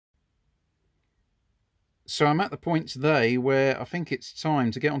So I'm at the point today where I think it's time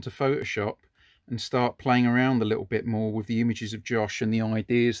to get onto Photoshop and start playing around a little bit more with the images of Josh and the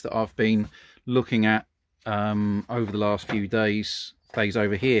ideas that I've been looking at over the last few days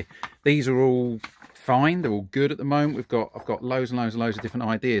over here. These are all fine, they're all good at the moment. I've got loads and loads of different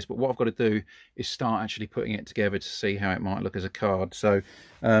ideas, but what I've got to do is start actually putting it together to see how it might look as a card. So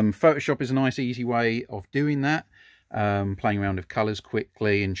Photoshop is a nice easy way of doing that. Playing around with colours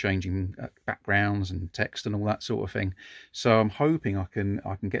quickly and changing backgrounds and text and all that sort of thing. So I'm hoping I can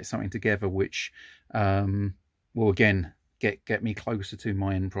get something together which will again get me closer to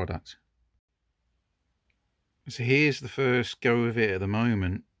my end product. So here's the first go of it at the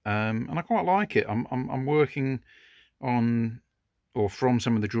moment, and I quite like it. I'm working on or from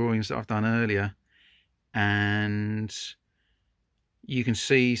some of the drawings that I've done earlier, and you can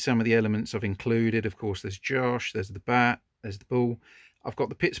see some of the elements I've included. Of course, there's Josh, there's the bat, there's the ball. I've got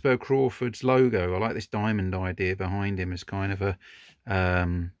the Pittsburgh Crawfords logo. I like this diamond idea behind him as kind of a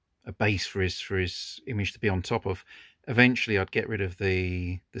base for his image to be on top of. Eventually, I'd get rid of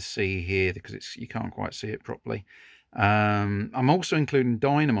the C here because you can't quite see it properly. I'm also including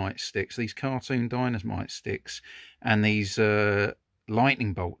dynamite sticks, these cartoon dynamite sticks, and these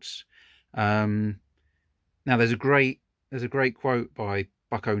lightning bolts. Now, there's a great quote by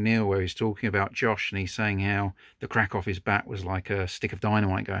Buck O'Neill where he's talking about Josh, and he's saying how the crack off his bat was like a stick of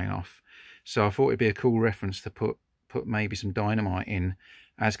dynamite going off. So I thought it'd be a cool reference to put maybe some dynamite in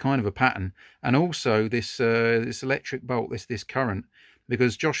as kind of a pattern, and also this electric bolt, this current,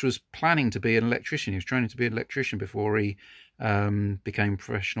 because Josh was planning to be an electrician. He was training to be an electrician before he became a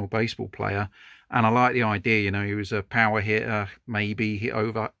professional baseball player. And I like the idea, you know, he was a power hitter, maybe hit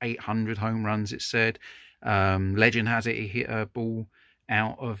over 800 home runs, it said. Legend has it he hit a ball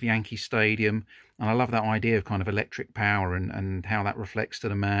out of Yankee Stadium, and I love that idea of kind of electric power and how that reflects to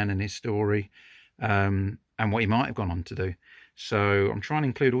the man and his story, and what he might have gone on to do. So I'm trying to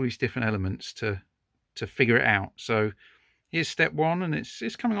include all these different elements to figure it out. So here's step one, and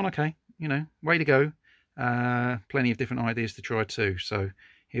it's coming on okay, you know, way to go. Plenty of different ideas to try too. So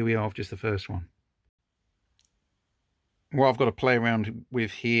here we are with just the first one. What I've got to play around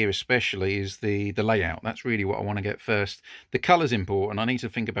with here especially is the layout. That's really what I want to get first. The colour's important. I need to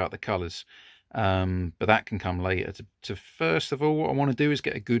think about the colours, but that can come later. To first of all, what I want to do is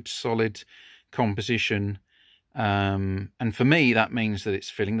get a good solid composition, and for me that means that it's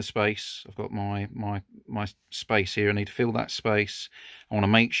filling the space. I've got my space here. I need to fill that space. I want to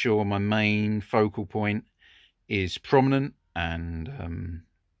make sure my main focal point is prominent,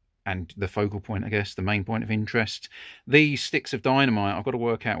 and the focal point, I guess, the main point of interest. These sticks of dynamite, I've got to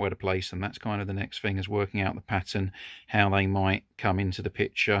work out where to place them. That's kind of the next thing, is working out the pattern, how they might come into the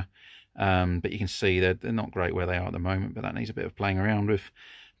picture. But you can see they're not great where they are at the moment, but that needs a bit of playing around with.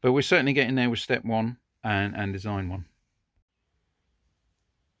 But we're certainly getting there with step one and design one.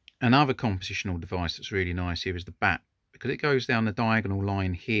 Another compositional device that's really nice here is the bat, because it goes down the diagonal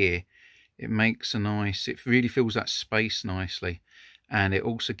line here. It makes a nice, it really fills that space nicely. And it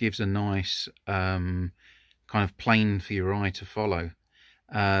also gives a nice kind of plane for your eye to follow.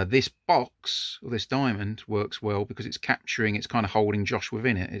 This box, or this diamond, works well because it's capturing, it's kind of holding Josh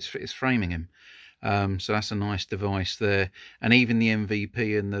within it. It's framing him. So that's a nice device there. And even the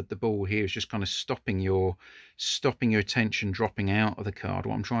MVP and the ball here is just kind of stopping your attention dropping out of the card.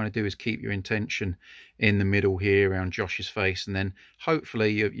 What I'm trying to do is keep your intention in the middle here around Josh's face, and then hopefully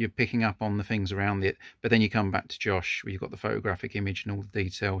you're picking up on the things around it, but then you come back to Josh where you've got the photographic image and all the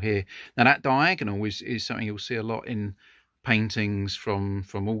detail here. Now that diagonal is something you'll see a lot in paintings from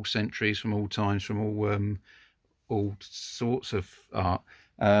all centuries, from all times, from all sorts of art.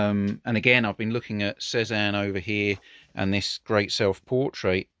 And again, I've been looking at Cézanne over here and this great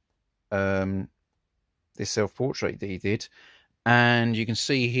self-portrait, that he did, and you can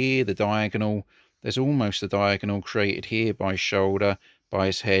see here the diagonal. There's almost a diagonal created here by his shoulder, by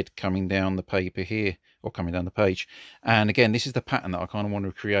his head, coming down the paper here, or coming down the page. And again, this is the pattern that I kind of want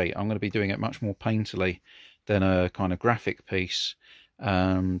to create. I'm going to be doing it much more painterly than a kind of graphic piece,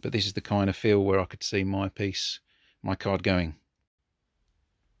 but this is the kind of feel where I could see my piece, my card going.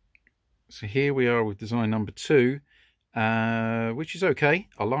 So here we are with design number 2, which is okay.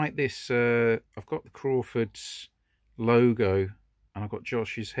 I like this. I've got the Crawfords logo, and I've got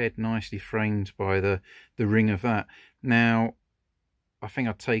Josh's head nicely framed by the ring of that. Now, I think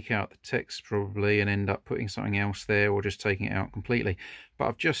I'd take out the text probably and end up putting something else there, or just taking it out completely. But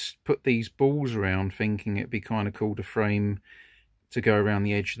I've just put these balls around thinking it'd be kind of cool to frame, to go around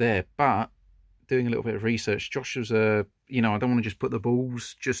the edge there. But doing a little bit of research, Josh was you know, I don't want to just put the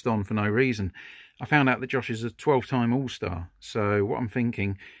balls just on for no reason. I found out that Josh is a 12-time All-Star. So what I'm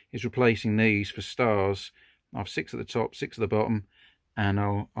thinking is replacing these for stars. I have 6 at the top, 6 at the bottom, and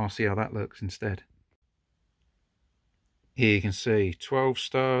I'll see how that looks instead. Here you can see 12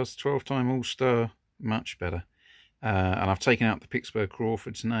 stars, 12-time All-Star, much better. And I've taken out the Pittsburgh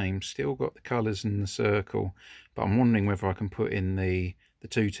Crawford's name, still got the colours in the circle, but I'm wondering whether I can put in the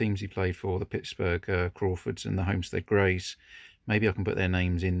 2 teams he played for, the Pittsburgh Crawfords and the Homestead Greys. Maybe I can put their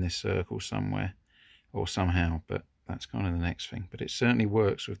names in this circle somewhere or somehow, but that's kind of the next thing. But it certainly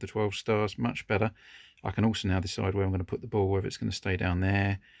works with the 12 stars, much better. I can also now decide where I'm going to put the ball, whether it's going to stay down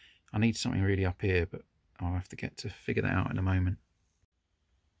there. I need something really up here, but I'll have to get to figure that out in a moment.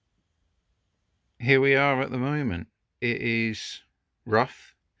 Here we are at the moment. It is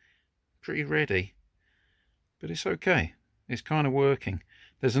rough, pretty ready, but it's okay. It's kind of working.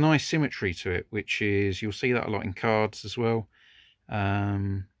 There's a nice symmetry to it, which is, you'll see that a lot in cards as well,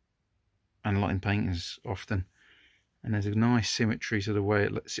 and a lot in paintings often. And there's a nice symmetry to the way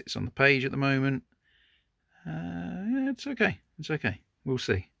it sits on the page at the moment. Yeah, it's okay. It's okay. We'll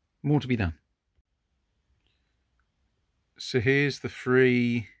see. More to be done. So here's the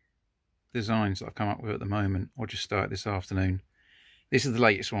 3 designs that I've come up with at the moment, or just started this afternoon. This is the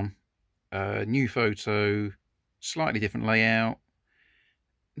latest one. New photo, slightly different layout,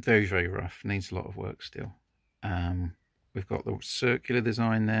 very, very rough, needs a lot of work still. We've got the circular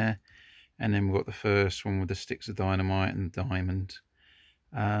design there, and then we've got the first one with the sticks of dynamite and the diamond.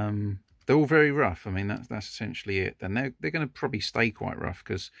 They're all very rough. I mean, that's essentially it. And they're going to probably stay quite rough,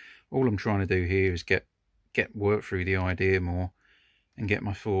 because all I'm trying to do here is get work through the idea more and get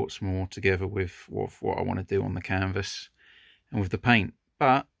my thoughts more together with what I want to do on the canvas and with the paint.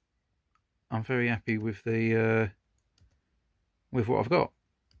 But I'm very happy with the with what I've got.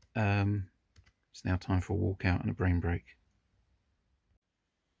 It's now time for a walkout and a brain break.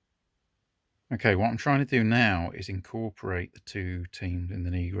 Okay, what I'm trying to do now is incorporate the 2 teams in the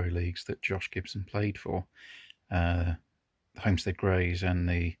Negro Leagues that Josh Gibson played for, the Homestead Greys and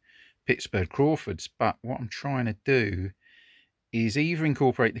the Pittsburgh Crawfords. But what I'm trying to do is either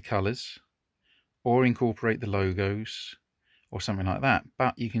incorporate the colours or incorporate the logos or something like that.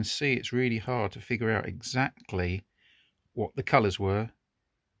 But you can see it's really hard to figure out exactly what the colours were,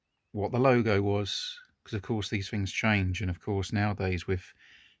 what the logo was, because of course these things change. And of course nowadays with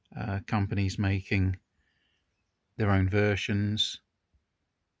companies making their own versions,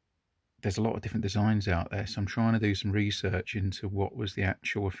 there's a lot of different designs out there. So I'm trying to do some research into what was the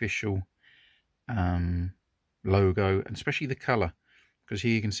actual official logo, and especially the colour, because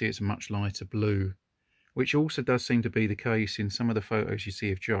here you can see it's a much lighter blue, which also does seem to be the case in some of the photos you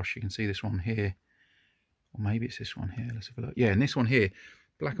see of Josh. You can see this one here, or maybe it's this one here. Let's have a look. Yeah, and this one here,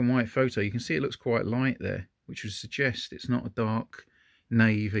 black and white photo, you can see it looks quite light there, which would suggest it's not a dark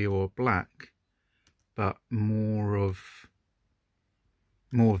navy or black, but more of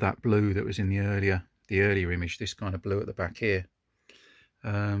that blue that was in the earlier image, this kind of blue at the back here. So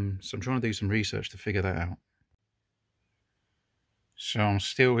I'm trying to do some research to figure that out. So I'm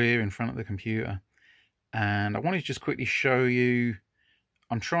still here in front of the computer, and I wanted to just quickly show you,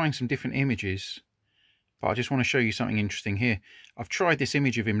 I'm trying some different images, but I just want to show you something interesting here. I've tried this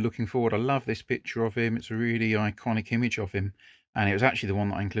image of him looking forward. I love this picture of him. It's a really iconic image of him, and it was actually the one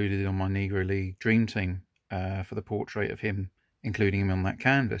that I included on my Negro League Dream Team for the portrait of him, including him on that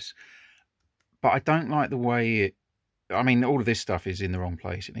canvas. But I don't like the way it, I mean, all of this stuff is in the wrong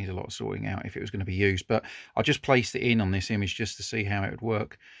place. It needs a lot of sorting out if it was going to be used. But I just placed it in on this image just to see how it would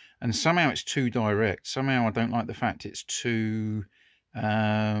work. And somehow it's too direct. Somehow I don't like the fact it's too,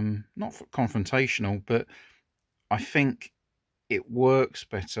 not confrontational, but I think it works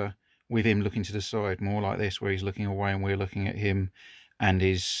better with him looking to the side, more like this, where he's looking away and we're looking at him and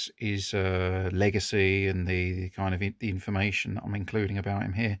his legacy and the kind of the information that I'm including about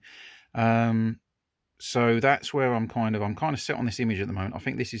him here. So that's where I'm kind of set on this image at the moment. I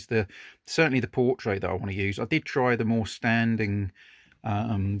think this is certainly the portrait that I want to use. I did try the more standing,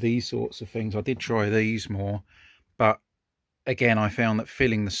 these sorts of things. I did try these more, but again, I found that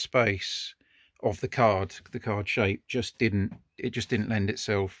filling the space of the card shape just didn't lend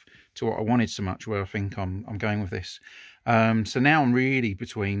itself to what I wanted so much, where I think I'm going with this. So now I'm really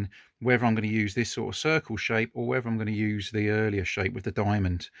between whether I'm going to use this sort of circle shape or whether I'm going to use the earlier shape with the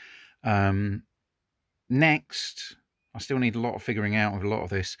diamond. Next, I still need a lot of figuring out with a lot of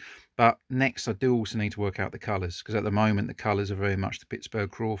this, but next I do also need to work out the colours, because at the moment the colours are very much the Pittsburgh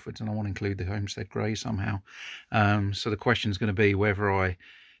Crawfords and I want to include the Homestead Grey somehow. So the question is going to be whether I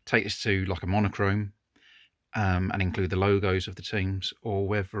take this to like a monochrome and include the logos of the teams, or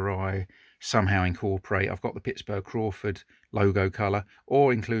whether I somehow incorporate. I've got the Pittsburgh Crawford logo colour,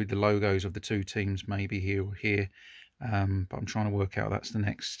 or include the logos of the two teams maybe here or here. But I'm trying to work out, that's the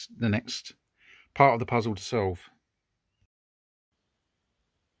next part of the puzzle to solve.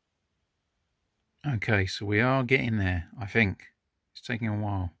 Okay, so we are getting there, I think. It's taking a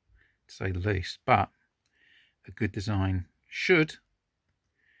while, to say the least, but a good design should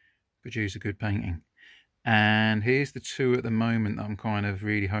produce a good painting. And here's the two at the moment that I'm kind of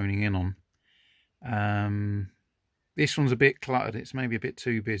really honing in on. This one's a bit cluttered, it's maybe a bit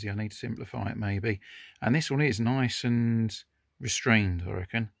too busy, I need to simplify it maybe. And this one is nice and restrained, I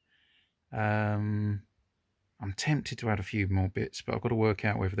reckon. I'm tempted to add a few more bits, but I've got to work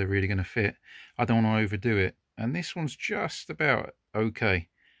out whether they're really going to fit. I don't want to overdo it. And this one's just about okay,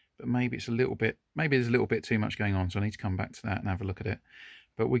 but maybe it's a little bit, maybe there's a little bit too much going on, so I need to come back to that and have a look at it.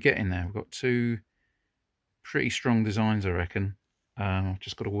 But we're getting there. We've got two pretty strong designs, I reckon. I've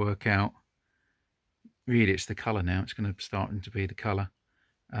just got to work out, really it's the colour now. It's going to start to be the colour.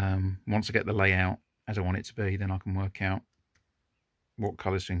 Once I get the layout as I want it to be, then I can work out what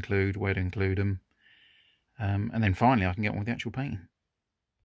colours to include, where to include them. And then finally I can get on with the actual painting.